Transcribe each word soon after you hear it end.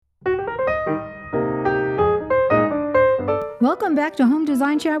Welcome back to Home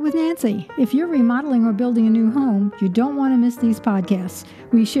Design Chat with Nancy. If you're remodeling or building a new home, you don't want to miss these podcasts.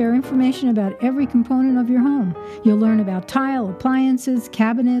 We share information about every component of your home. You'll learn about tile, appliances,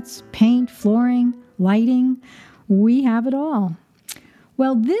 cabinets, paint, flooring, lighting. We have it all.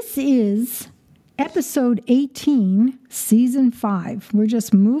 Well, this is episode 18, season 5. We're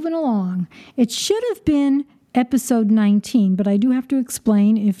just moving along. It should have been episode 19, but I do have to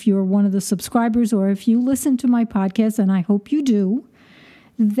explain if you're one of the subscribers or if you listen to my podcast, and I hope you do,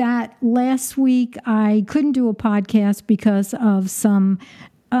 that last week I couldn't do a podcast because of some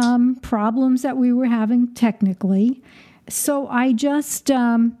problems that we were having technically. So I just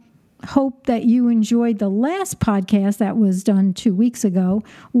hope that you enjoyed the last podcast that was done 2 weeks ago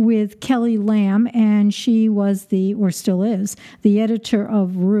with Kelly Lamb, and she was or still is, the editor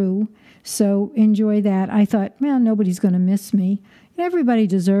of Rue. So enjoy that. I thought, man, nobody's going to miss me. Everybody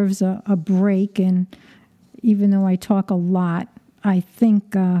deserves a break, and even though I talk a lot, I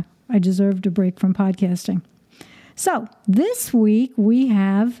think I deserved a break from podcasting. So this week we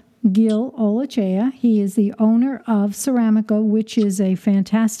have Gil Olachea. He is the owner of Ceramica, which is a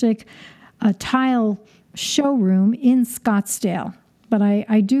fantastic tile showroom in Scottsdale. But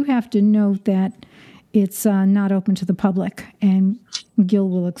I do have to note that it's not open to the public, and Gil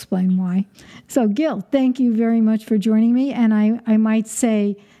will explain why. So, Gil, thank you very much for joining me, and I might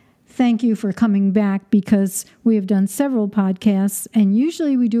say thank you for coming back because we have done several podcasts, and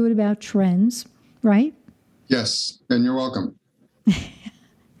usually we do it about trends, right? Yes, and you're welcome.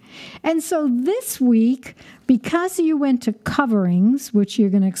 And so this week, because you went to Coverings, which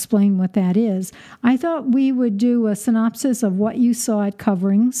you're going to explain what that is, I thought we would do a synopsis of what you saw at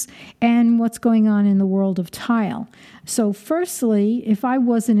Coverings and what's going on in the world of tile. So firstly, if I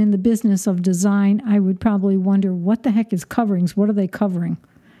wasn't in the business of design, I would probably wonder, what the heck is Coverings? What are they covering?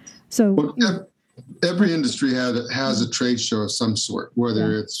 So every industry has a trade show of some sort,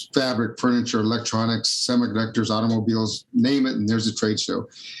 whether it's fabric, furniture, electronics, semiconductors, automobiles, name it, and there's a trade show.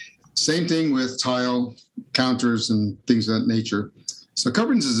 Same thing with tile, counters, and things of that nature. So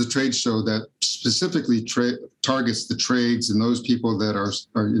Coverings is a trade show that specifically targets the trades and those people that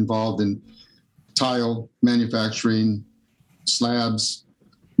are involved in tile manufacturing, slabs,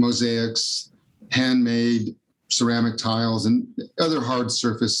 mosaics, handmade ceramic tiles, and other hard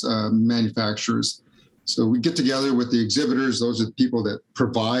surface manufacturers. So we get together with the exhibitors. Those are the people that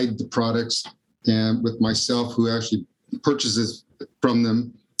provide the products, and with myself, who actually purchases from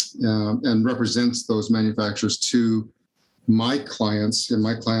them and represents those manufacturers to my clients. And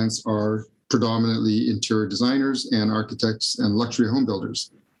my clients are predominantly interior designers and architects and luxury home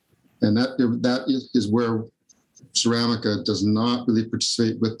builders. And that is where Ceramica does not really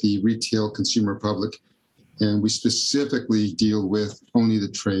participate with the retail consumer public. And we specifically deal with only the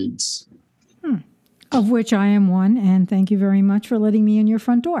trades. Of which I am one, and thank you very much for letting me in your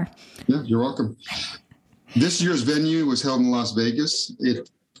front door. Yeah, you're welcome. This year's venue was held in Las Vegas. It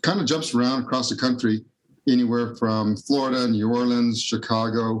kind of jumps around across the country, anywhere from Florida, New Orleans,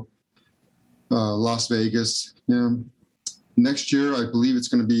 Chicago, Las Vegas. Yeah. Next year, I believe it's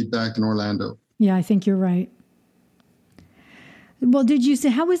going to be back in Orlando. Yeah, I think you're right. Well, did you say,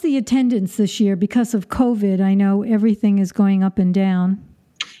 how was the attendance this year? Because of COVID, I know everything is going up and down.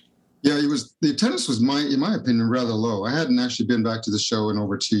 Yeah, the attendance was, in my opinion, rather low. I hadn't actually been back to the show in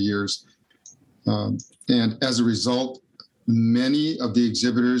over 2 years. And as a result, many of the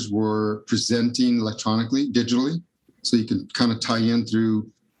exhibitors were presenting electronically, digitally. So you can kind of tie in through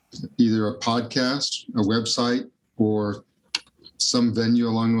either a podcast, a website, or some venue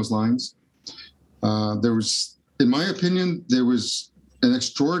along those lines. In my opinion, there was an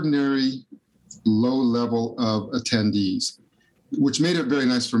extraordinary low level of attendees, which made it very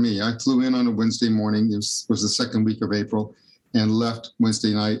nice for me. I flew in on a Wednesday morning. It was the second week of April, and left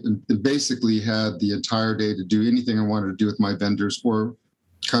Wednesday night, and basically had the entire day to do anything I wanted to do with my vendors or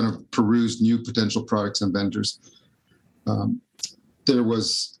kind of peruse new potential products and vendors. There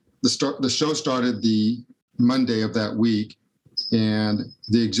was the show started the Monday of that week, and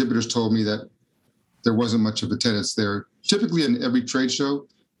the exhibitors told me that there wasn't much of attendance there. Typically in every trade show,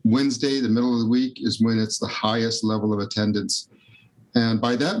 Wednesday, the middle of the week, is when it's the highest level of attendance. And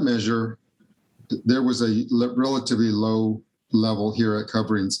by that measure, there was a relatively low level here at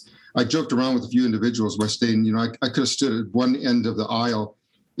Coverings. I joked around with a few individuals by stating, I could have stood at one end of the aisle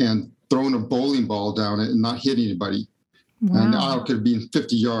and thrown a bowling ball down it and not hit anybody. Wow. And the aisle could have been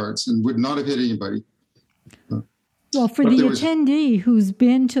 50 yards and would not have hit anybody. Well, for the attendee who's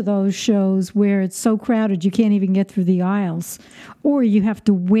been to those shows where it's so crowded you can't even get through the aisles, or you have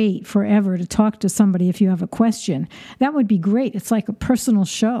to wait forever to talk to somebody if you have a question, that would be great. It's like a personal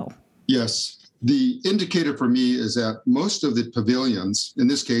show. Yes. The indicator for me is that most of the pavilions, in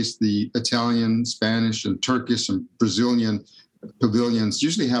this case, the Italian, Spanish, and Turkish and Brazilian pavilions,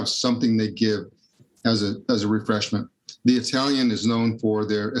 usually have something they give as a refreshment. The Italian is known for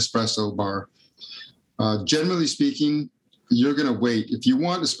their espresso bar. Generally speaking, you're going to wait. If you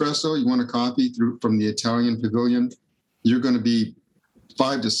want espresso, you want a coffee from the Italian pavilion, you're going to be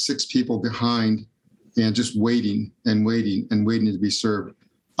 5 to 6 people behind and just waiting and waiting and waiting to be served.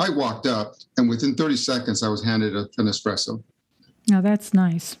 I walked up, and within 30 seconds, I was handed an espresso. Now, that's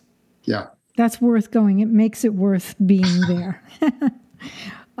nice. Yeah. That's worth going. It makes it worth being there.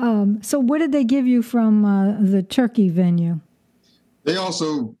 So what did they give you from the Turkey venue? They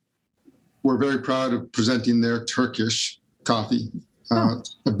also were very proud of presenting their Turkish coffee,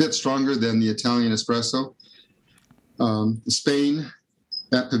 a bit stronger than the Italian espresso. Spain,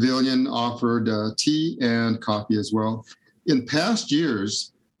 that pavilion offered tea and coffee as well. In past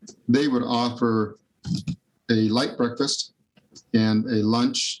years, they would offer a light breakfast and a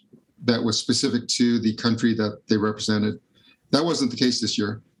lunch that was specific to the country that they represented. That wasn't the case this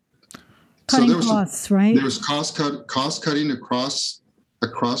year. Cutting costs, right? There was cost cutting across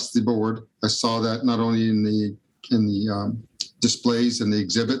the board. I saw that not only in the displays and the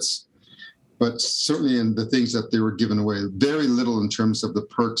exhibits, but certainly in the things that they were giving away. Very little in terms of the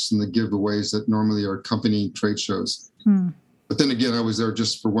perks and the giveaways that normally are accompanying trade shows. But then again, I was there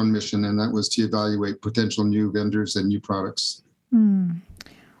just for one mission, and that was to evaluate potential new vendors and new products.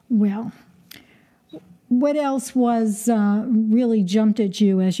 Well, what else was really jumped at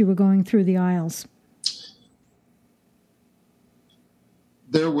you as you were going through the aisles?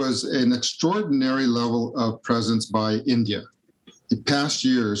 There was an extraordinary level of presence by India. In past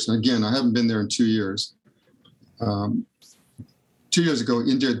years, and again, I haven't been there in 2 years. 2 years ago,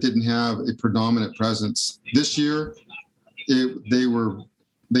 India didn't have a predominant presence. This year,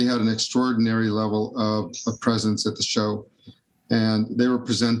 they had an extraordinary level of presence at the show, and they were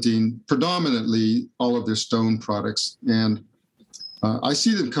presenting predominantly all of their stone products. And I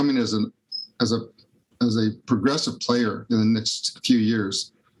see them coming as a progressive player in the next few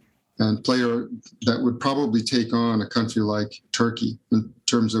years, and player that would probably take on a country like Turkey in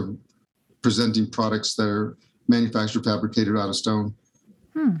terms of presenting products that are manufactured, fabricated out of stone.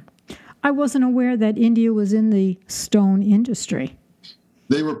 I wasn't aware that India was in the stone industry.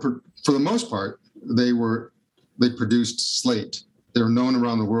 They were, for the most part, they produced slate. They're known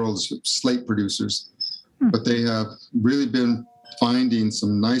around the world as slate producers, but they have really been finding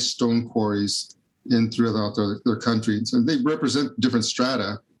some nice stone quarries throughout their countries, and they represent different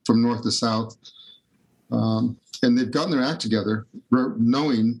strata from north to south. And they've gotten their act together,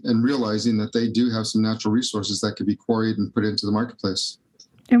 knowing and realizing that they do have some natural resources that could be quarried and put into the marketplace.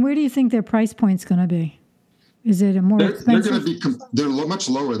 And where do you think their price point's going to be? Is it a more expensive? They're much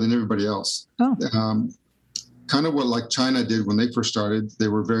lower than everybody else. Kind of what like China did when they first started. They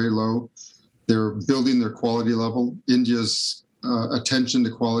were very low. They're building their quality level. India's attention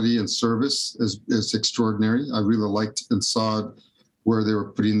to quality and service is extraordinary. I really liked and saw where they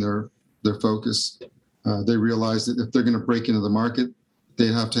were putting their focus. They realized that if they're going to break into the market, they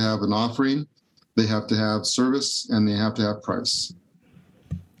have to have an offering, they have to have service, and they have to have price.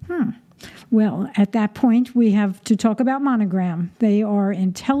 Well, at that point, we have to talk about Monogram. They are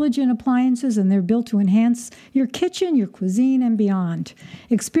intelligent appliances, and they're built to enhance your kitchen, your cuisine, and beyond.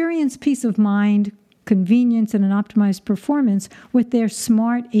 Experience peace of mind, convenience, and an optimized performance with their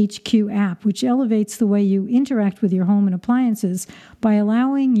Smart HQ app, which elevates the way you interact with your home and appliances by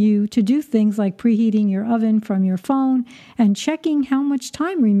allowing you to do things like preheating your oven from your phone and checking how much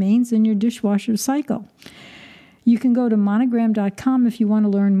time remains in your dishwasher cycle. You can go to monogram.com if you want to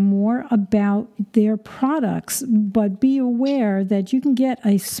learn more about their products, but be aware that you can get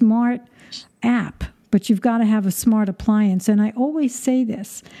a smart app, but you've got to have a smart appliance. And I always say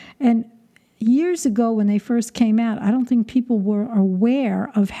this, and years ago when they first came out, I don't think people were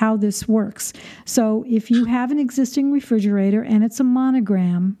aware of how this works. So if you have an existing refrigerator and it's a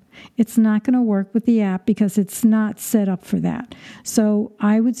Monogram, it's not going to work with the app because it's not set up for that. So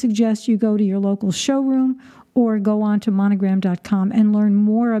I would suggest you go to your local showroom or go on to monogram.com and learn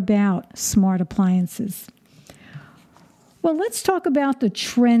more about smart appliances. Well, let's talk about the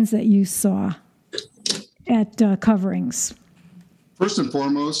trends that you saw at Coverings. First and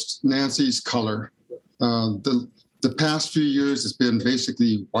foremost, Nancy's color. The past few years, it's been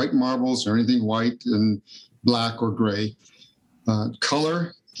basically white marbles or anything white and black or gray.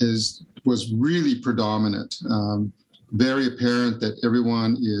 Color was really predominant. Very apparent that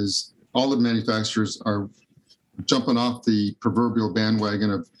all the manufacturers are jumping off the proverbial bandwagon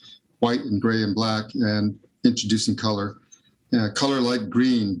of white and gray and black and introducing color. Color like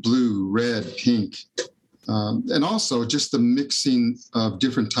green, blue, red, pink, and also just the mixing of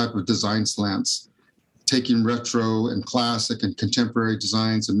different type of design slants, taking retro and classic and contemporary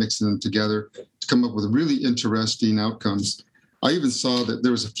designs and mixing them together to come up with really interesting outcomes. I even saw that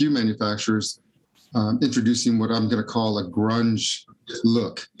there was a few manufacturers introducing what I'm going to call a grunge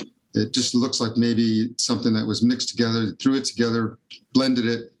look. It just looks like maybe something that was mixed together, threw it together, blended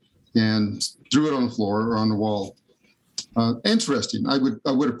it, and threw it on the floor or on the wall. Interesting. I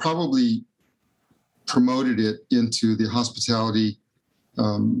would have probably promoted it into the hospitality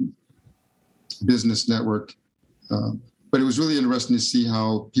business network. But it was really interesting to see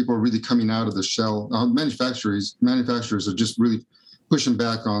how people are really coming out of the shell. Manufacturers are just really pushing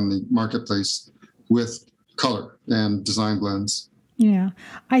back on the marketplace with color and design blends. Yeah,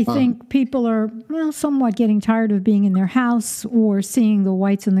 I think people are somewhat getting tired of being in their house or seeing the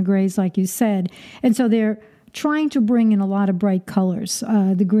whites and the grays, like you said. And so they're trying to bring in a lot of bright colors,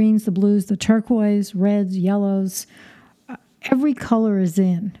 the greens, the blues, the turquoise, reds, yellows. Every color is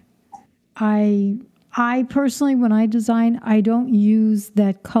in. I personally, when I design, I don't use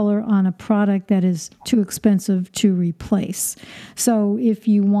that color on a product that is too expensive to replace. So if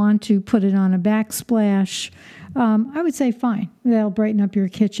you want to put it on a backsplash, I would say fine. That'll brighten up your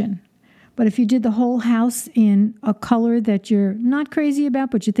kitchen. But if you did the whole house in a color that you're not crazy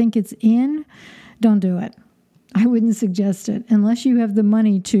about, but you think it's in, don't do it. I wouldn't suggest it unless you have the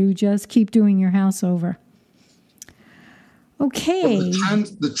money to just keep doing your house over. Okay. Well,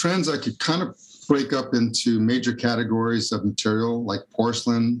 the trends I could kind of break up into major categories of material like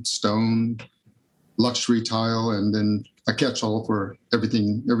porcelain, stone, luxury tile, and then a catch-all for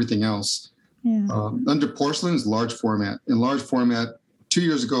everything else. Yeah. Under porcelain is large format. In large format, 2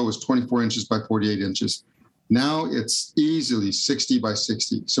 years ago was 24 inches by 48 inches. Now it's easily 60 by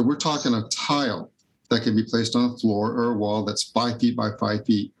 60. So we're talking a tile that can be placed on a floor or a wall that's 5 feet by 5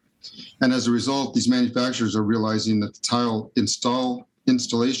 feet. And as a result, these manufacturers are realizing that the tile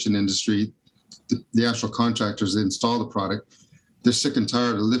installation industry, the actual contractors that install the product, they're sick and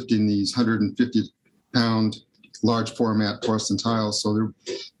tired of lifting these 150-pound large format porcelain tiles. So the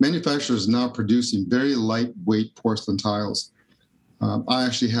manufacturers are now producing very lightweight porcelain tiles. I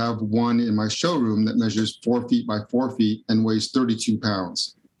actually have one in my showroom that measures 4 feet by 4 feet and weighs 32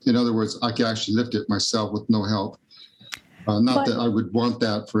 pounds. In other words, I can actually lift it myself with no help. Not that I would want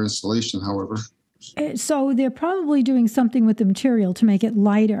that for installation, however. So they're probably doing something with the material to make it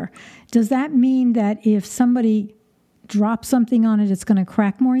lighter. Does that mean that if somebody drops something on it, it's going to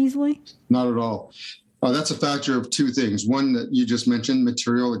crack more easily? Not at all. That's a factor of two things. One that you just mentioned,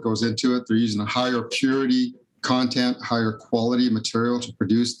 material that goes into it. They're using a higher purity content, higher quality material to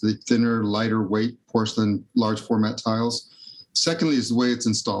produce the thinner, lighter weight porcelain large format tiles. Secondly is the way it's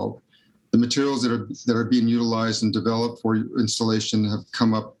installed. The materials that are being utilized and developed for installation have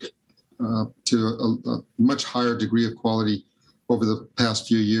come up to a much higher degree of quality over the past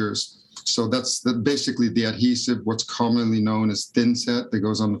few years. So that's basically the adhesive, what's commonly known as thin set that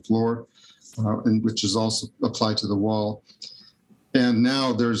goes on the floor, and which is also applied to the wall. And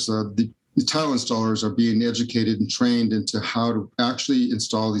now there's the tile installers are being educated and trained into how to actually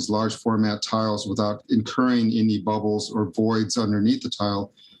install these large format tiles without incurring any bubbles or voids underneath the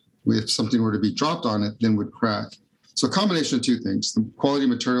tile. If something were to be dropped on it, then would crack. So a combination of two things, the quality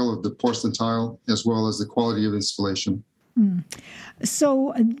material of the porcelain tile as well as the quality of installation.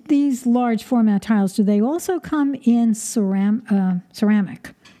 So these large format tiles, do they also come in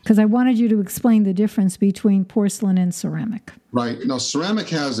ceramic? Because I wanted you to explain the difference between porcelain and ceramic. Right. Now, ceramic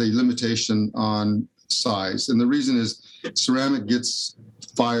has a limitation on size. And the reason is ceramic gets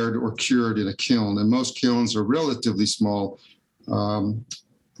fired or cured in a kiln. And most kilns are relatively small.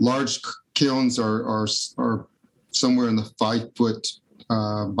 Large kilns are somewhere in the 5 foot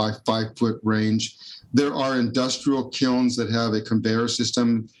by 5 foot range. There are industrial kilns that have a conveyor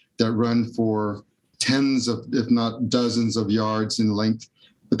system that run for tens of, if not dozens of yards in length.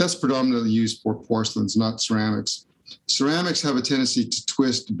 But that's predominantly used for porcelains, not ceramics. Ceramics have a tendency to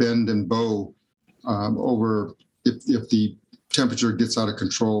twist, bend, and bow over if the temperature gets out of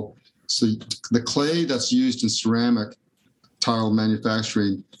control. So the clay that's used in ceramic tile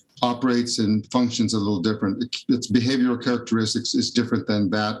manufacturing operates and functions a little different. Its behavioral characteristics is different than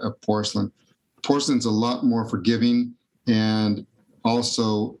that of porcelain. Porcelain's a lot more forgiving and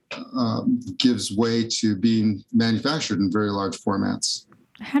also gives way to being manufactured in very large formats.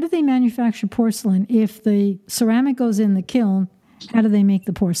 How do they manufacture porcelain? If the ceramic goes in the kiln, how do they make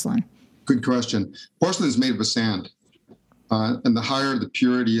the porcelain? Good question. Porcelain is made of sand. And the higher the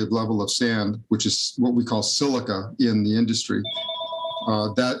purity of level of sand, which is what we call silica in the industry,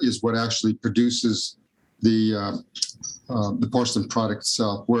 that is what actually produces the porcelain product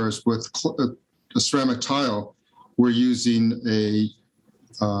itself. Whereas with a ceramic tile, we're using a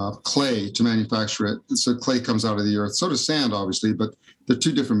clay to manufacture it. So clay comes out of the earth. So does sand, obviously, but they're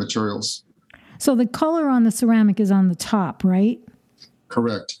two different materials. So the color on the ceramic is on the top, right?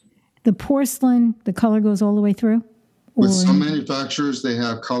 Correct. The porcelain, the color goes all the way through? With some manufacturers, they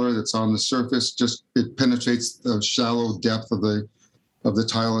have color that's on the surface. Just it penetrates the shallow depth of the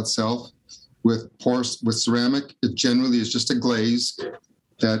tile itself. With ceramic, it generally is just a glaze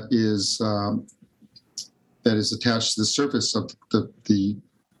that is attached to the surface of the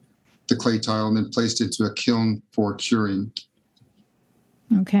clay tile and then placed into a kiln for curing.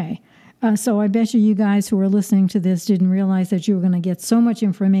 Okay. So I bet you guys who are listening to this didn't realize that you were going to get so much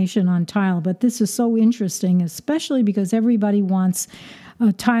information on tile, but this is so interesting, especially because everybody wants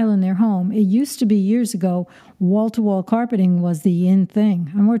a tile in their home. It used to be years ago, wall-to-wall carpeting was the in thing,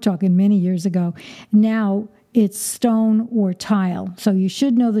 and we're talking many years ago. Now it's stone or tile, so you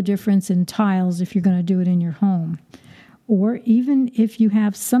should know the difference in tiles if you're going to do it in your home. Or even if you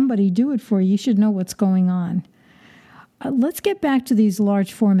have somebody do it for you, you should know what's going on. Let's get back to these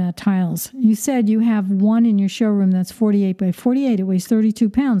large format tiles. You said you have one in your showroom that's 48 by 48. It weighs 32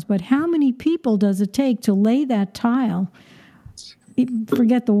 pounds. But how many people does it take to lay that tile?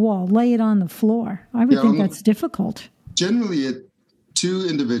 Forget the wall. Lay it on the floor. I would think that's difficult. Generally, two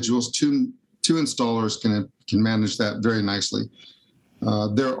individuals, two installers can manage that very nicely.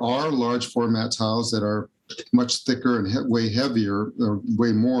 There are large format tiles that are much thicker and way heavier, or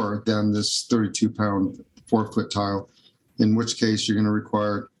way more than this 32-pound 4-foot tile. In which case you're going to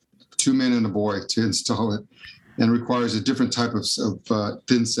require 2 men and a boy to install it, and requires a different type of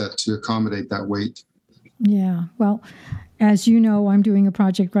thin set to accommodate that weight. Yeah. Well, as you know, I'm doing a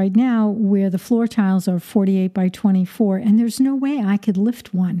project right now where the floor tiles are 48 by 24, and there's no way I could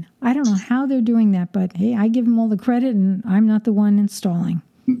lift one. I don't know how they're doing that, but hey, I give them all the credit, and I'm not the one installing.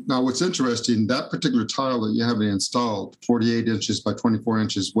 Now, what's interesting, that particular tile that you have installed, 48 inches by 24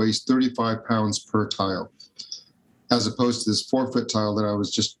 inches, weighs 35 pounds per tile, as opposed to this 4-foot tile that I was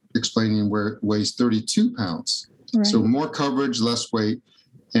just explaining where it weighs 32 pounds. Right. So more coverage, less weight,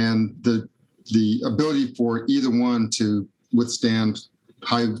 and the ability for either one to withstand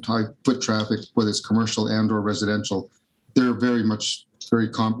high foot traffic, whether it's commercial and or residential, they're very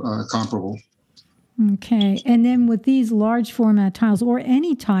comparable. Okay. And then with these large format tiles, or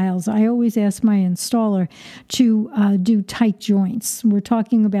any tiles, I always ask my installer to do tight joints. We're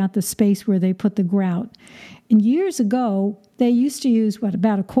talking about the space where they put the grout. And years ago, they used to use,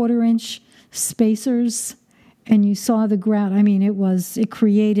 about a 1/4-inch spacers, and you saw the grout. I mean, it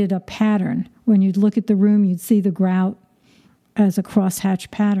created a pattern. When you'd look at the room, you'd see the grout as a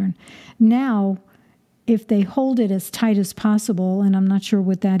crosshatch pattern. Now, if they hold it as tight as possible, and I'm not sure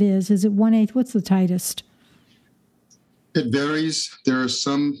what that is it 1/8? What's the tightest? It varies. There are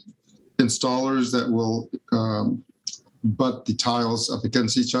some installers that will butt the tiles up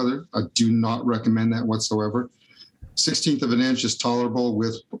against each other. I do not recommend that whatsoever. 1/16 of an inch is tolerable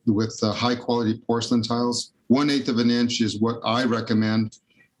with high quality porcelain tiles. 1/8 of an inch is what I recommend.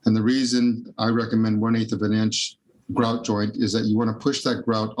 And the reason I recommend 1/8 of an inch grout joint is that you want to push that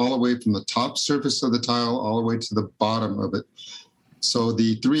grout all the way from the top surface of the tile all the way to the bottom of it. So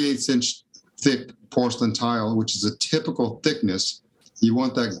the 3/8 inch thick porcelain tile, which is a typical thickness, you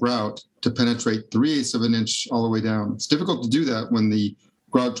want that grout to penetrate 3/8 of an inch all the way down. It's difficult to do that when the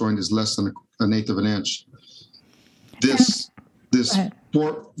grout joint is less than 1/8 of an inch. This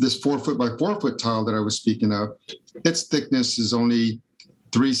 4-foot by 4-foot tile that I was speaking of, its thickness is only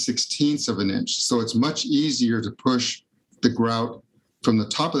 3/16 of an inch. So it's much easier to push the grout from the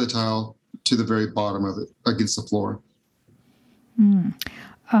top of the tile to the very bottom of it against the floor.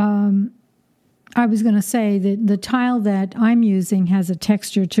 I was going to say that the tile that I'm using has a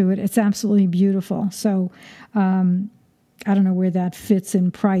texture to it. It's absolutely beautiful. So I don't know where that fits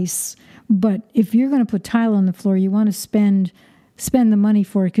in price. But if you're going to put tile on the floor, you want to spend the money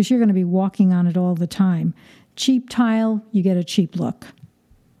for it because you're going to be walking on it all the time. Cheap tile, you get a cheap look.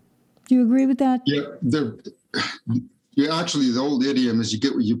 Do you agree with that? Yeah, actually, the old idiom is you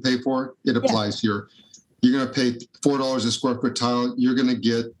get what you pay for. It applies here. You're going to pay $4 a square foot tile. You're going to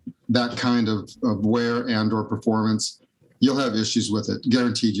get that kind of wear and or performance. You'll have issues with it.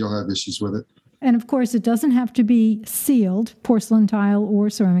 Guaranteed you'll have issues with it. And of course, it doesn't have to be sealed. Porcelain tile or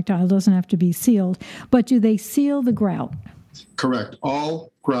ceramic tile doesn't have to be sealed. But do they seal the grout? Correct.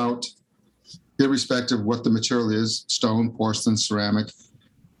 All grout, irrespective of what the material is, stone, porcelain, ceramic,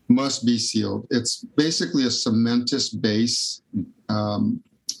 must be sealed. It's basically a cementous base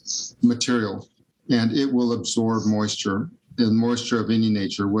material, and it will absorb moisture, and moisture of any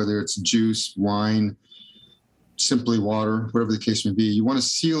nature, whether it's juice, wine, simply water, whatever the case may be. You want to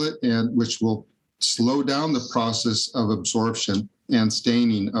seal it, and which will slow down the process of absorption and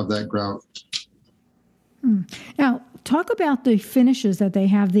staining of that grout. Now, talk about the finishes that they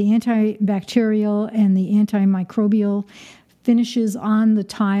have, the antibacterial and the antimicrobial finishes on the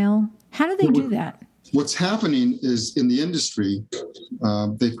tile. How do they do that? What's happening is in the industry,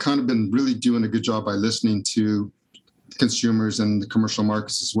 they've kind of been really doing a good job by listening to consumers and the commercial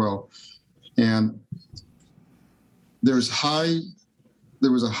markets as well. And there was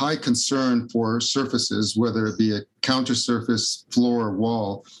a high concern for surfaces, whether it be a counter surface, floor, or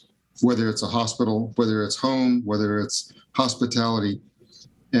wall, whether it's a hospital, whether it's home, whether it's hospitality,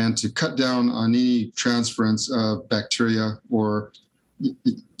 and to cut down on any transference of bacteria or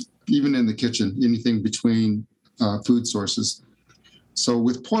even in the kitchen, anything between food sources. So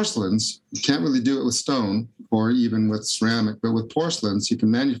with porcelains, you can't really do it with stone or even with ceramic, but with porcelains, you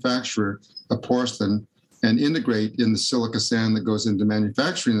can manufacture a porcelain and integrate in the silica sand that goes into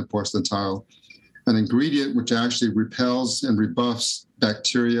manufacturing the porcelain tile an ingredient which actually repels and rebuffs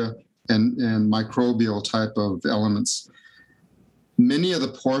bacteria and microbial type of elements. Many of the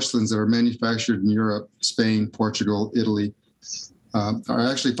porcelains that are manufactured in Europe, Spain, Portugal, Italy,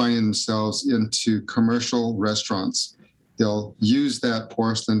 are actually finding themselves into commercial restaurants. They'll use that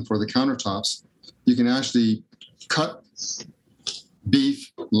porcelain for the countertops. You can actually cut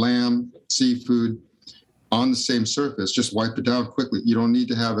beef, lamb, seafood on the same surface, just wipe it down quickly. You don't need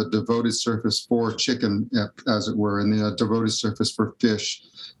to have a devoted surface for chicken, as it were, and then a devoted surface for fish.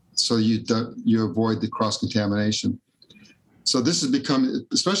 So you avoid the cross-contamination. So this has become,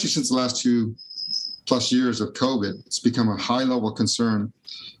 especially since the last 2+ years of COVID, it's become a high-level concern.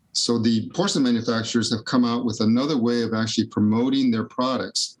 So the porcelain manufacturers have come out with another way of actually promoting their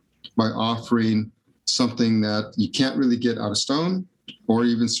products by offering something that you can't really get out of stone or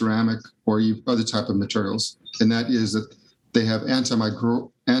even ceramic or other type of materials. And that is that they have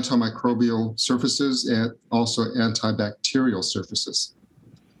antimicrobial surfaces and also antibacterial surfaces.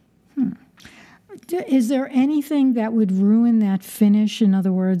 Is there anything that would ruin that finish? In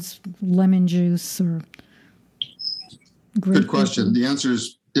other words, lemon juice or grape? Good question. The answer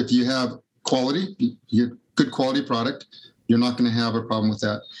is if you have quality, you get good quality product, you're not going to have a problem with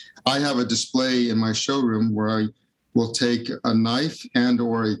that. I have a display in my showroom where I will take a knife and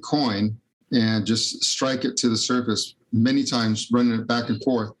or a coin and just strike it to the surface many times, running it back and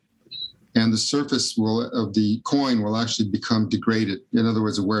forth. And the surface of the coin will actually become degraded. In other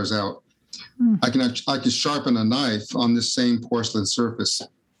words, it wears out. I can sharpen a knife on this same porcelain surface,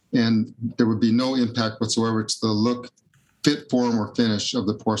 and there would be no impact whatsoever to the look, fit, form, or finish of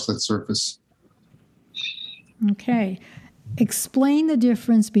the porcelain surface. Okay. Explain the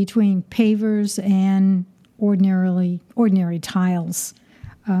difference between pavers and ordinary tiles.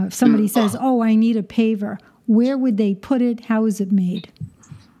 If somebody says, I need a paver, where would they put it? How is it made?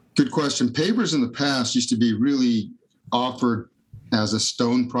 Good question. Pavers in the past used to be really offered as a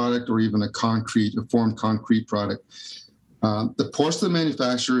stone product or even a formed concrete product. The porcelain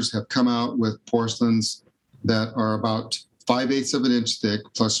manufacturers have come out with porcelains that are about 5/8 of an inch thick,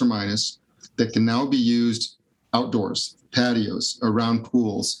 plus or minus, that can now be used outdoors, patios, around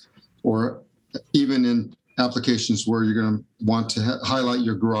pools, or even in applications where you're going to want to highlight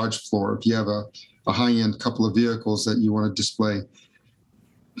your garage floor if you have a high-end couple of vehicles that you want to display.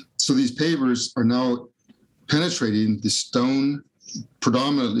 So these pavers are now penetrating the stone.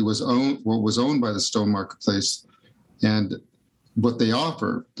 Predominantly was owned by the stone marketplace, and what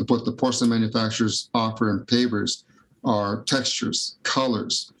the porcelain manufacturers offer in pavers are textures,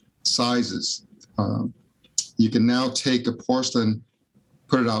 colors, sizes. You can now take a porcelain,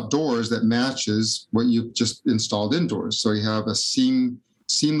 put it outdoors that matches what you've just installed indoors. So you have a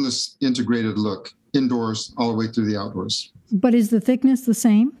seamless integrated look indoors all the way through the outdoors. But is the thickness the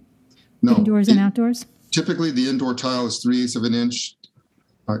same? No. Indoors and outdoors? Typically, the indoor tile is 3/8 of an inch,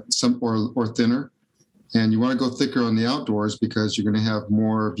 or thinner, and you want to go thicker on the outdoors because you're going to have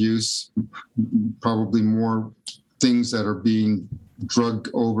more abuse, probably more things that are being drugged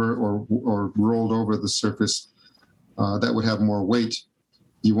over or rolled over the surface that would have more weight.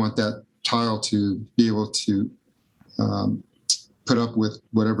 You want that tile to be able to put up with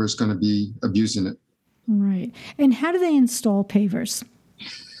whatever is going to be abusing it. Right. And how do they install pavers?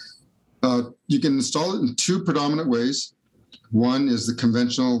 You can install it in two predominant ways. One is the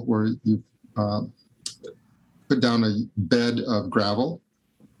conventional, where you put down a bed of gravel,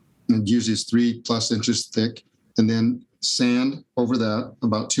 and usually it's 3+ inches thick, and then sand over that,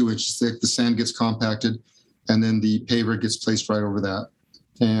 about 2 inches thick. The sand gets compacted, and then the paver gets placed right over that.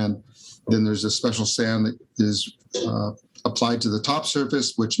 And then there's a special sand that is applied to the top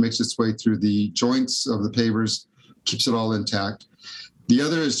surface, which makes its way through the joints of the pavers keeps it all intact. The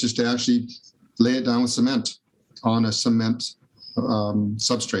other is just to actually lay it down with cement on a cement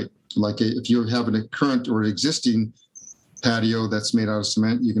substrate. Like if you're having a current or existing patio that's made out of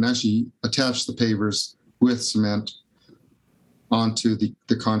cement, you can actually attach the pavers with cement onto the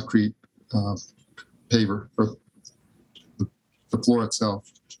concrete paver or the floor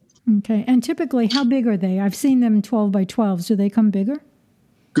itself. Okay. And typically, how big are they? I've seen them 12 by 12s. Do they come bigger?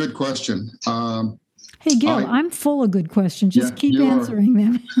 Good question. Hey, Gil, I'm full of good questions. Just keep answering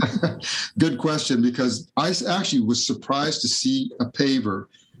them. Good question, because I actually was surprised to see a paver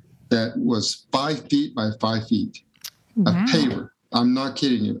that was 5 feet by 5 feet. Wow. A paver. I'm not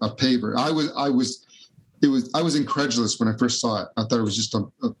kidding you. A paver. I was incredulous when I first saw it. I thought it was just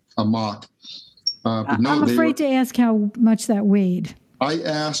a mock. But no, I'm afraid to ask how much that weighed. I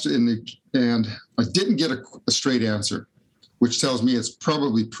asked and I didn't get a straight answer, which tells me it's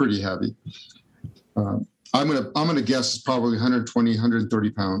probably pretty heavy. I'm gonna guess it's probably 120, 130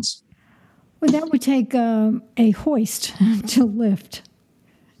 pounds. Well, that would take a hoist to lift.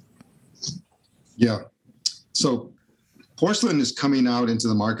 Yeah. So porcelain is coming out into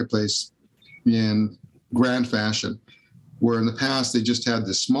the marketplace in grand fashion, where in the past they just had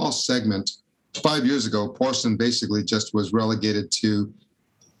this small segment. 5 years ago, porcelain basically just was relegated to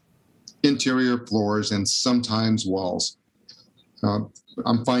interior floors and sometimes walls.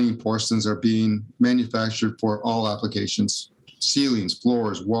 I'm finding porcelains are being manufactured for all applications: ceilings,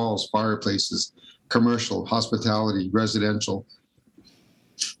 floors, walls, fireplaces, commercial, hospitality, residential.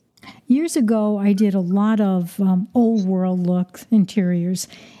 Years ago, I did a lot of old world look interiors,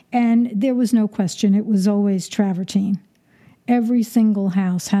 and there was no question. It was always travertine. Every single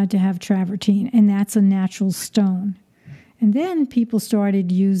house had to have travertine, and that's a natural stone. And then people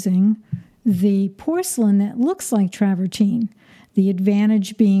started using the porcelain that looks like travertine. The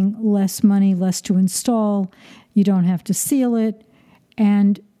advantage being less money, less to install. You don't have to seal it.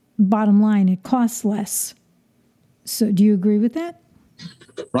 And bottom line, it costs less. So do you agree with that?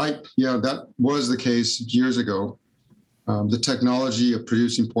 Right. Yeah, that was the case years ago. The technology of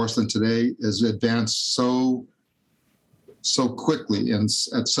producing porcelain today is advanced so quickly and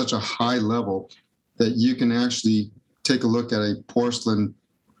at such a high level that you can actually take a look at a porcelain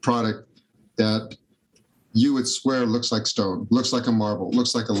product that you would swear looks like stone, looks like a marble,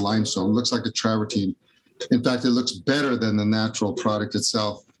 looks like a limestone, looks like a travertine. In fact, it looks better than the natural product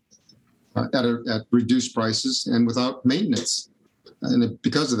itself at reduced prices and without maintenance. And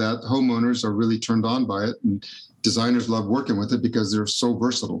because of that, homeowners are really turned on by it, and designers love working with it because they're so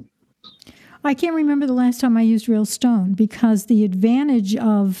versatile. I can't remember the last time I used real stone, because the advantage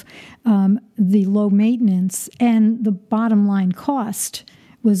of the low maintenance and the bottom line cost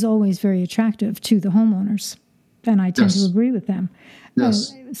was always very attractive to the homeowners. And I tend to agree with them.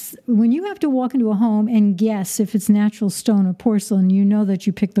 Yes. When you have to walk into a home and guess if it's natural stone or porcelain, you know that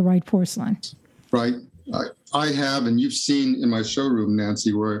you picked the right porcelain. Right. I have, and you've seen in my showroom,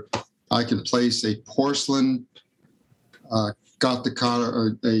 Nancy, where I can place a porcelain a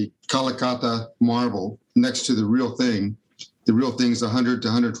Kalikata marble next to the real thing. The real thing is $100 to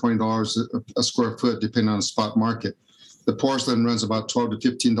 $120 a square foot, depending on the spot market. The porcelain runs about $12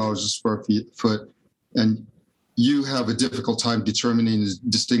 to $15 a square foot, and you have a difficult time determining,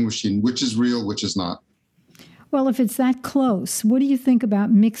 distinguishing which is real, which is not. Well, if it's that close, what do you think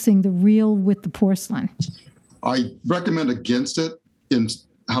about mixing the real with the porcelain? I recommend against it.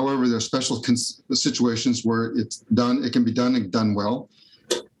 However, there are special situations where it's done. It can be done and done well.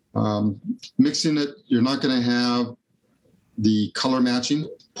 Mixing it, you're not going to have the color matching.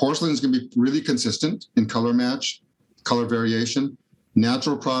 Porcelain is going to be really consistent in color match, color variation.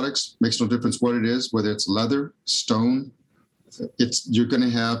 Natural products, makes no difference what it is, whether it's leather, stone. You're going to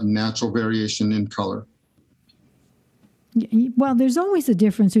have natural variation in color. Well, there's always a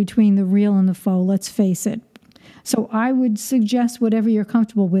difference between the real and the faux, let's face it. So I would suggest whatever you're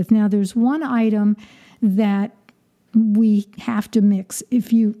comfortable with. Now, there's one item that we have to mix.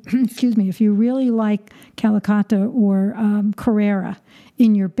 If you, if you really like Kalikata or Carrara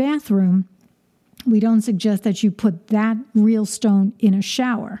in your bathroom, we don't suggest that you put that real stone in a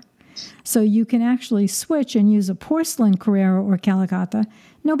shower. So you can actually switch and use a porcelain Carrara or Kalikata.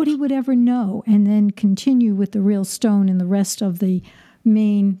 Nobody would ever know, and then continue with the real stone in the rest of the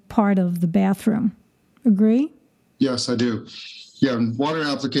main part of the bathroom. Agree? Yes, I do. Yeah, in water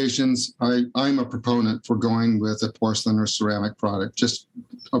applications, I'm a proponent for going with a porcelain or ceramic product. Just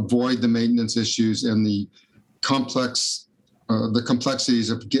avoid the maintenance issues and the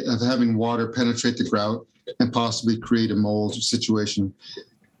complexities of having water penetrate the grout and possibly create a mold situation.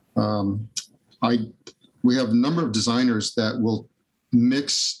 We have a number of designers that will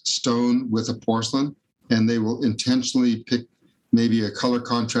mix stone with a porcelain and they will intentionally pick maybe a color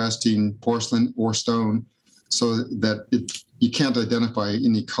contrasting porcelain or stone so that you can't identify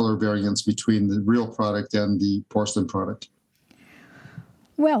any color variance between the real product and the porcelain product.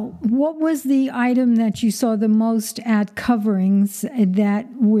 Well, what was the item that you saw the most at Coverings that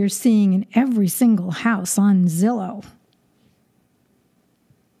we're seeing in every single house on Zillow?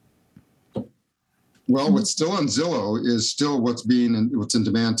 Well, what's still on Zillow is still what's in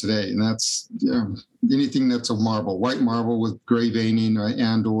demand today, and that's anything that's a marble, white marble with gray veining,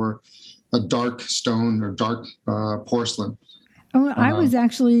 and or a dark stone or dark porcelain. Oh, I was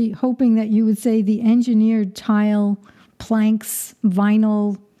actually hoping that you would say the engineered tile, planks,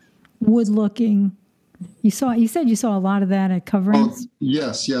 vinyl, wood looking. You said you saw a lot of that at Coverings. Oh,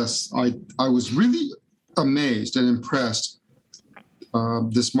 yes. I was really amazed and impressed.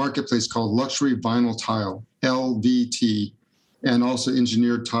 This marketplace called Luxury Vinyl Tile, LVT, and also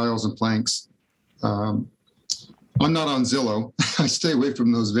engineered tiles and planks. I'm not on Zillow. I stay away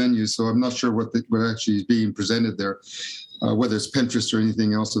from those venues, so I'm not sure what actually is being presented there, whether it's Pinterest or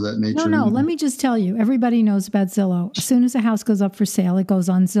anything else of that nature. No, let me just tell you, everybody knows about Zillow. As soon as a house goes up for sale, it goes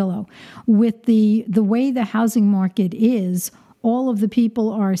on Zillow. With the way the housing market is, all of the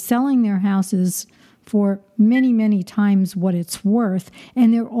people are selling their houses for many, many times what it's worth,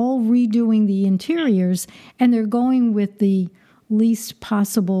 and they're all redoing the interiors, and they're going with the least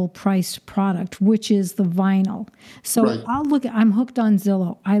possible priced product, which is the vinyl. So right. I'm hooked on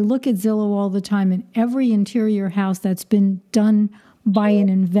Zillow. I look at Zillow all the time, and every interior house that's been done by an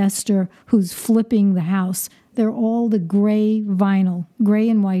investor who's flipping the house, they're all the gray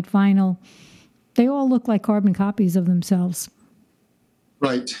and white vinyl. They all look like carbon copies of themselves.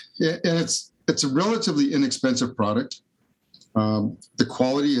 Right. And it's a relatively inexpensive product. The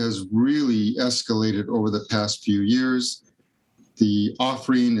quality has really escalated over the past few years. The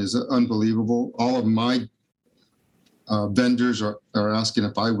offering is unbelievable. All of my vendors are asking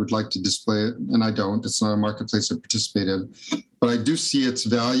if I would like to display it, and I don't. It's not a marketplace I participate in. But I do see its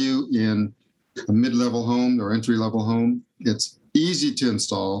value in a mid-level home or entry-level home. It's easy to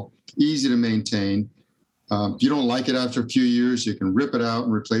install, easy to maintain. If you don't like it after a few years, you can rip it out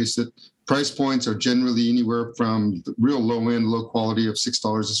and replace it. Price points are generally anywhere from the real low-end, low quality of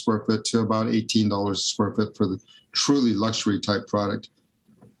 $6 a square foot to about $18 a square foot for the truly luxury type product.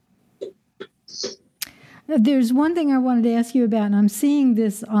 There's one thing I wanted to ask you about, and I'm seeing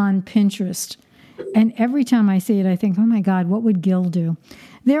this on Pinterest. And every time I see it, I think, oh my God, what would Gil do?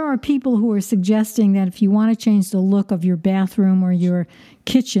 There are people who are suggesting that if you want to change the look of your bathroom or your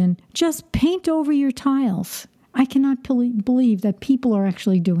kitchen, just paint over your tiles. I cannot believe that people are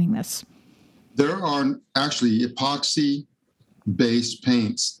actually doing this. There are actually epoxy-based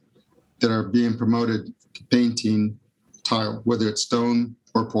paints that are being promoted to painting tile, whether it's stone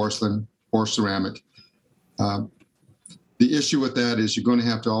or porcelain or ceramic. The issue with that is you're going to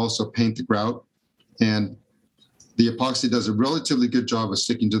have to also paint the grout, and the epoxy does a relatively good job of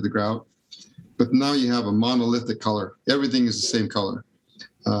sticking to the grout, but now you have a monolithic color. Everything is the same color.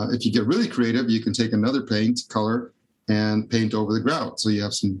 If you get really creative, you can take another paint color and paint over the grout, so you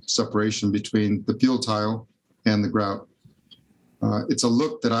have some separation between the peel tile and the grout. It's a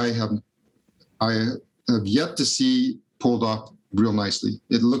look that I have yet to see pulled off real nicely.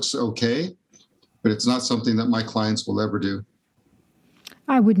 It looks okay, but it's not something that my clients will ever do.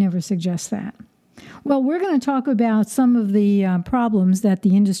 I would never suggest that. Well, we're going to talk about some of the problems that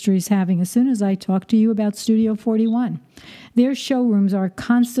the industry is having as soon as I talk to you about Studio 41. Their showrooms are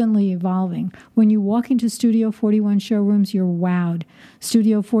constantly evolving. When you walk into Studio 41 showrooms, you're wowed.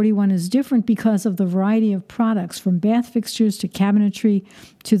 Studio 41 is different because of the variety of products, from bath fixtures to cabinetry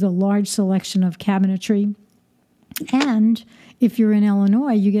to the large selection of cabinetry. And if you're in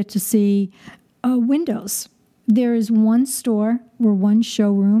Illinois, you get to see windows. There is one store or one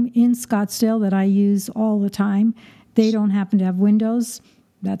showroom in Scottsdale that I use all the time. They don't happen to have windows.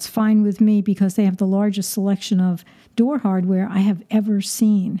 That's fine with me because they have the largest selection of door hardware I have ever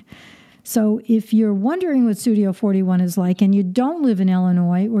seen. So if you're wondering what Studio 41 is like and you don't live in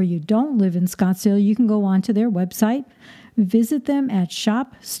Illinois or you don't live in Scottsdale, you can go onto their website, visit them at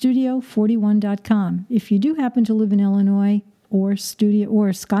shopstudio41.com. If you do happen to live in Illinois or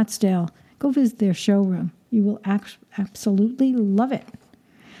Scottsdale, go visit their showroom. You will absolutely love it.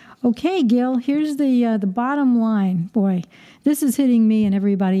 Okay, Gil, here's the bottom line. Boy, this is hitting me and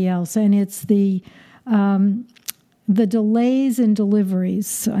everybody else, and it's the delays in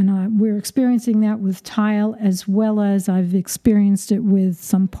deliveries. And we're experiencing that with tile, as well as I've experienced it with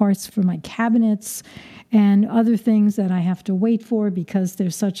some parts for my cabinets and other things that I have to wait for because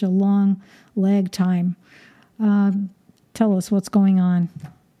there's such a long lag time. Tell us what's going on.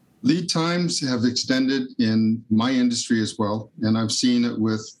 Lead times have extended in my industry as well, and I've seen it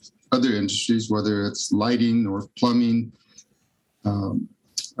with other industries, whether it's lighting or plumbing,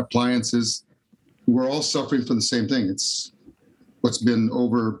 appliances. We're all suffering from the same thing. It's what's been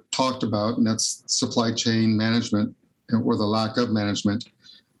over talked about, and that's supply chain management or the lack of management.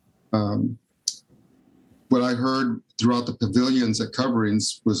 What I heard throughout the pavilions at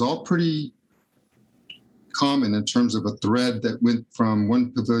Coverings was all pretty common in terms of a thread that went from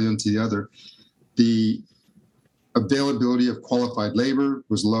one pavilion to the other. The availability of qualified labor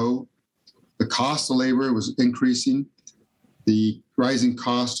was low. The cost of labor was increasing. The rising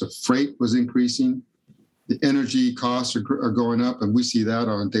cost of freight was increasing. The energy costs are going up, and we see that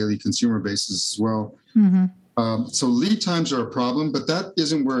on a daily consumer basis as well. Mm-hmm. So lead times are a problem, but that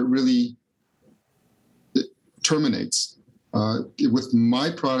isn't where it really terminates. With my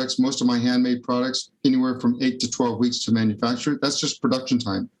products, most of my handmade products, anywhere from 8 to 12 weeks to manufacture. That's just production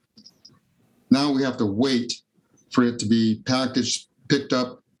time. Now we have to wait for it to be packaged, picked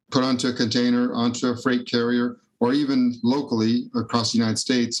up, put onto a container, onto a freight carrier, or even locally across the United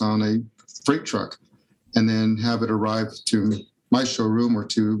States on a freight truck, and then have it arrive to my showroom or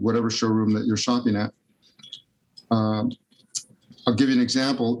to whatever showroom that you're shopping at. I'll give you an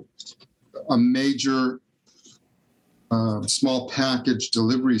example. A major small package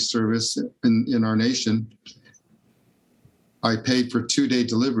delivery service in our nation, I paid for 2-day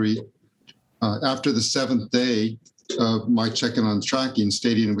delivery. After the 7th day of my checking on tracking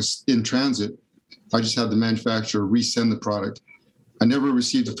stating it was in transit, I just had the manufacturer resend the product. I never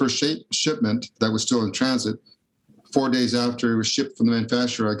received the first shipment that was still in transit. 4 days after it was shipped from the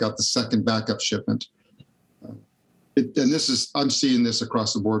manufacturer, I got the second backup shipment. I'm seeing this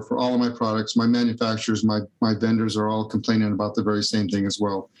across the board for all of my products. My manufacturers, my vendors are all complaining about the very same thing as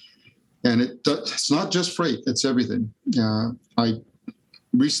well. And it's not just freight, it's everything. I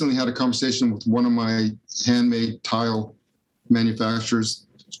recently had a conversation with one of my handmade tile manufacturers,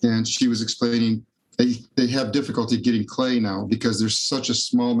 and she was explaining they have difficulty getting clay now because there's such a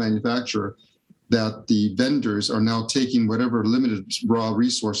small manufacturer that the vendors are now taking whatever limited raw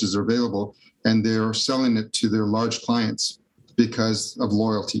resources are available, and they're selling it to their large clients because of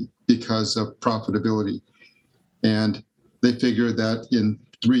loyalty, because of profitability. And they figure that in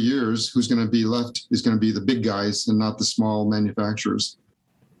 3 years, who's going to be left is going to be the big guys and not the small manufacturers.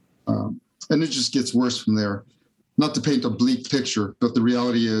 And it just gets worse from there. Not to paint a bleak picture, but the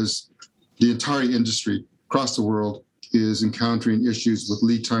reality is the entire industry across the world is encountering issues with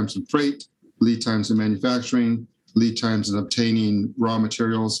lead times in freight, lead times in manufacturing, lead times in obtaining raw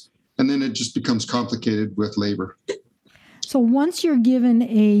materials, and then it just becomes complicated with labor. So once you're given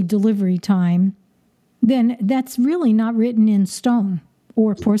a delivery time, then that's really not written in stone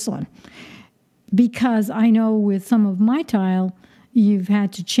or porcelain. Because I know with some of my tile, you've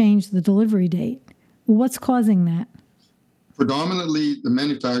had to change the delivery date. What's causing that? Predominantly, the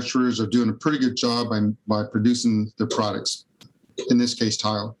manufacturers are doing a pretty good job by producing their products, in this case,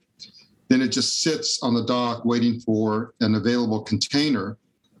 tile. Then it just sits on the dock waiting for an available container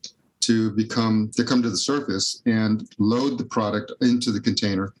to come to the surface and load the product into the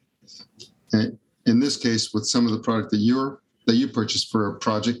container. And in this case, with some of the product that you purchased for a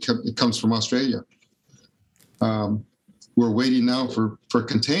project, it comes from Australia. We're waiting now for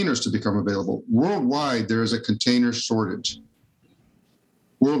containers to become available. Worldwide, there is a container shortage.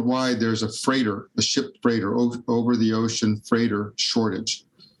 Worldwide, there's a shipped freighter, over the ocean freighter shortage.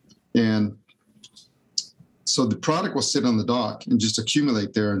 And so the product will sit on the dock and just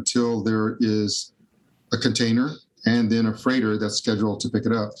accumulate there until there is a container and then a freighter that's scheduled to pick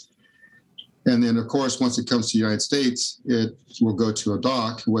it up. And then, of course, once it comes to the United States, it will go to a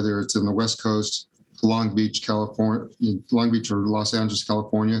dock, whether it's in the West Coast, Long Beach, California, Long Beach or Los Angeles,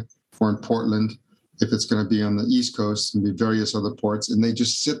 California, or in Portland, if it's going to be on the East Coast, and be various other ports. And they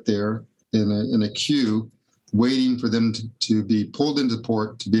just sit there in a queue waiting for them to be pulled into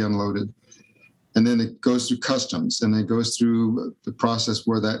port to be unloaded. And then it goes through customs, and it goes through the process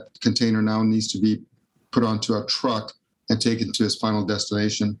where that container now needs to be put onto a truck and taken to its final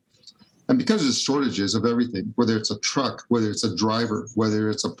destination. And because there's shortages of everything, whether it's a truck, whether it's a driver, whether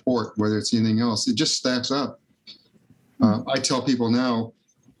it's a port, whether it's anything else, it just stacks up. I tell people now,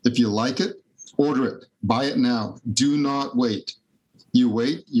 if you like it, order it, buy it now. Do not wait. You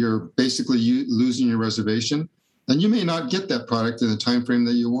wait, you're basically losing your reservation, and you may not get that product in the time frame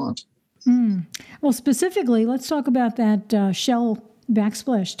that you want. Well, specifically, let's talk about that shell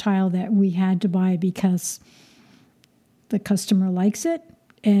backsplash tile that we had to buy because the customer likes it,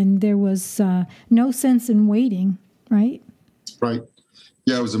 and there was no sense in waiting, right? Right.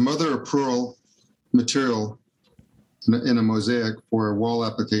 Yeah, it was a mother of pearl material in a mosaic for a wall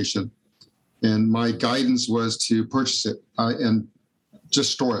application. And my guidance was to purchase it and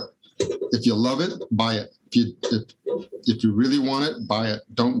just store it. If you love it, buy it. If you really want it, buy it.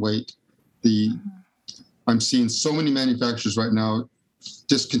 Don't wait. I'm seeing so many manufacturers right now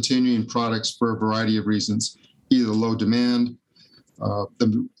discontinuing products for a variety of reasons, either low demand,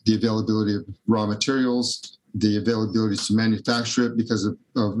 the availability of raw materials, the availability to manufacture it because of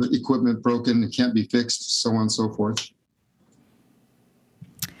equipment broken, it can't be fixed, so on and so forth.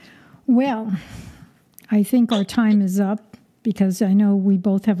 Well, I think our time is up because I know we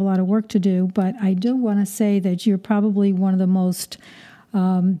both have a lot of work to do, but I do want to say that you're probably one of the most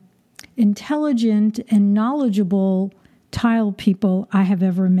intelligent and knowledgeable tile people I have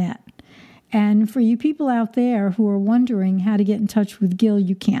ever met. And for you people out there who are wondering how to get in touch with Gil,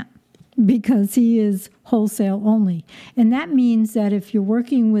 you can't, because he is wholesale only. And that means that if you're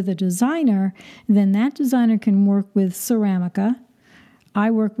working with a designer, then that designer can work with Ceramica. I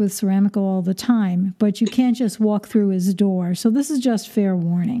work with Ceramica all the time, but you can't just walk through his door. So this is just fair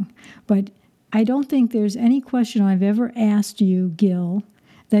warning. But I don't think there's any question I've ever asked you, Gil,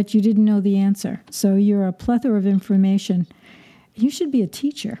 that you didn't know the answer. So you're a plethora of information. You should be a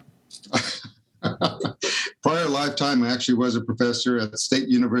teacher. Prior lifetime, I actually was a professor at State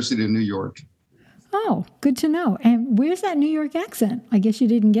University of New York. Oh, good to know. And where's that New York accent? I guess you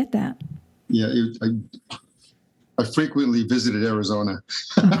didn't get that. Yeah, I frequently visited Arizona.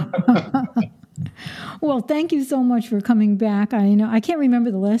 Well, thank you so much for coming back. I know I can't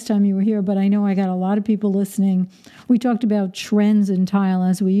remember the last time you were here, but I know I got a lot of people listening. We talked about trends in tile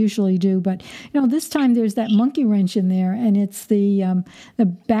as we usually do, but this time there's that monkey wrench in there, and it's the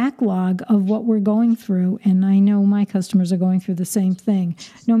backlog of what we're going through. And I know my customers are going through the same thing.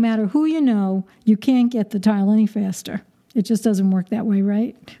 No matter who you can't get the tile any faster. It just doesn't work that way,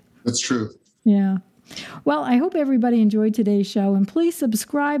 right? That's true. Yeah. Well, I hope everybody enjoyed today's show, and please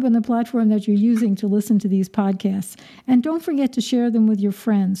subscribe on the platform that you're using to listen to these podcasts. And don't forget to share them with your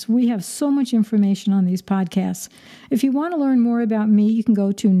friends. We have so much information on these podcasts. If you want to learn more about me, you can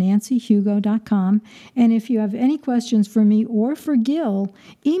go to nancyhugo.com. And if you have any questions for me or for Gil,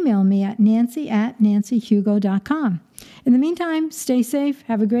 email me at nancy@nancyhugo.com. In the meantime, stay safe,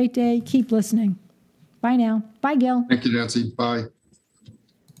 have a great day, keep listening. Bye now. Bye, Gil. Thank you, Nancy. Bye.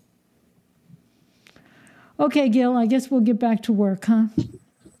 Okay, Gil, I guess we'll get back to work, huh?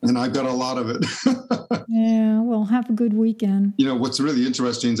 And I've got a lot of it. Yeah, well, have a good weekend. What's really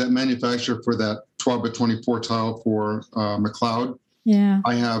interesting is that manufacturer for that 12 by 24 tile for McLeod. Yeah.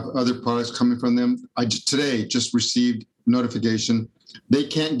 I have other products coming from them. I today just received notification. They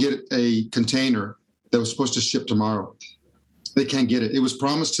can't get a container that was supposed to ship tomorrow. They can't get it. It was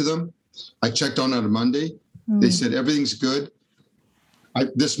promised to them. I checked on it on Monday. They said everything's good.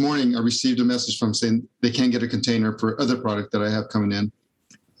 This morning, I received a message from saying they can't get a container for other product that I have coming in.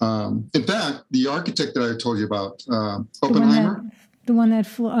 In fact, the architect that I told you about, Oppenheimer. The one that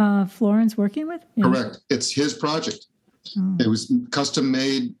Florence working with? Yeah. Correct. It's his project. Oh. It was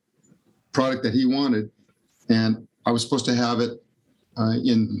custom-made product that he wanted, and I was supposed to have it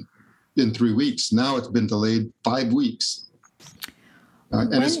in 3 weeks. Now it's been delayed 5 weeks.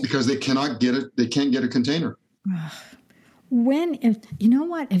 And it's because they cannot get it. They can't get a container.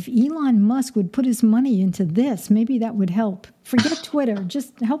 If Elon Musk would put his money into this, maybe that would help. Forget Twitter.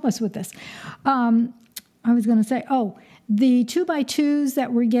 Just help us with this. I was going to say, the 2x2s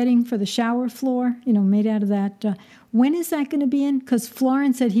that we're getting for the shower floor, made out of that. When is that going to be in? Because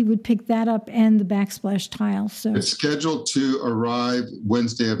Florence said he would pick that up and the backsplash tile. So it's scheduled to arrive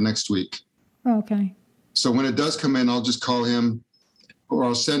Wednesday of next week. Okay. So when it does come in, I'll just call him, or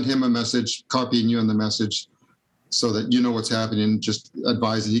I'll send him a message, copying you on the message, so that you know what's happening. Just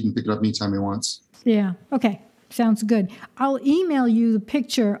advise that he can pick it up anytime he wants. Yeah. Okay. Sounds good. I'll email you the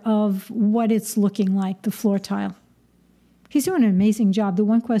picture of what it's looking like, the floor tile. He's doing an amazing job. The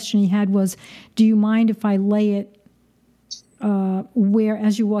one question he had was, do you mind if I lay it where,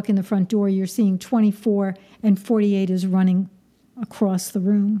 as you walk in the front door, you're seeing 24 and 48 is running across the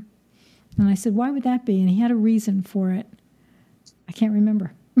room? And I said, why would that be? And he had a reason for it. I can't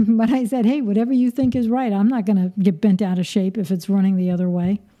remember. But I said, hey, whatever you think is right. I'm not going to get bent out of shape if it's running the other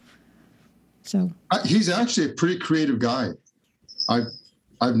way. So he's actually a pretty creative guy.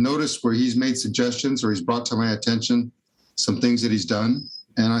 I've noticed where he's made suggestions or he's brought to my attention some things that he's done.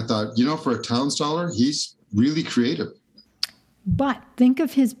 And I thought, for a tile installer, he's really creative. But think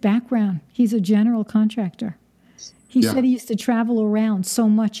of his background. He's a general contractor. He said he used to travel around so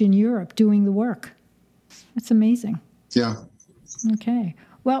much in Europe doing the work. That's amazing. Yeah. Okay.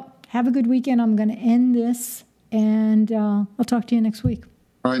 Well, have a good weekend. I'm going to end this, and I'll talk to you next week.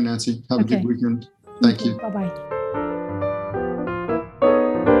 All right, Nancy. Have a good weekend. Thank you. Bye-bye.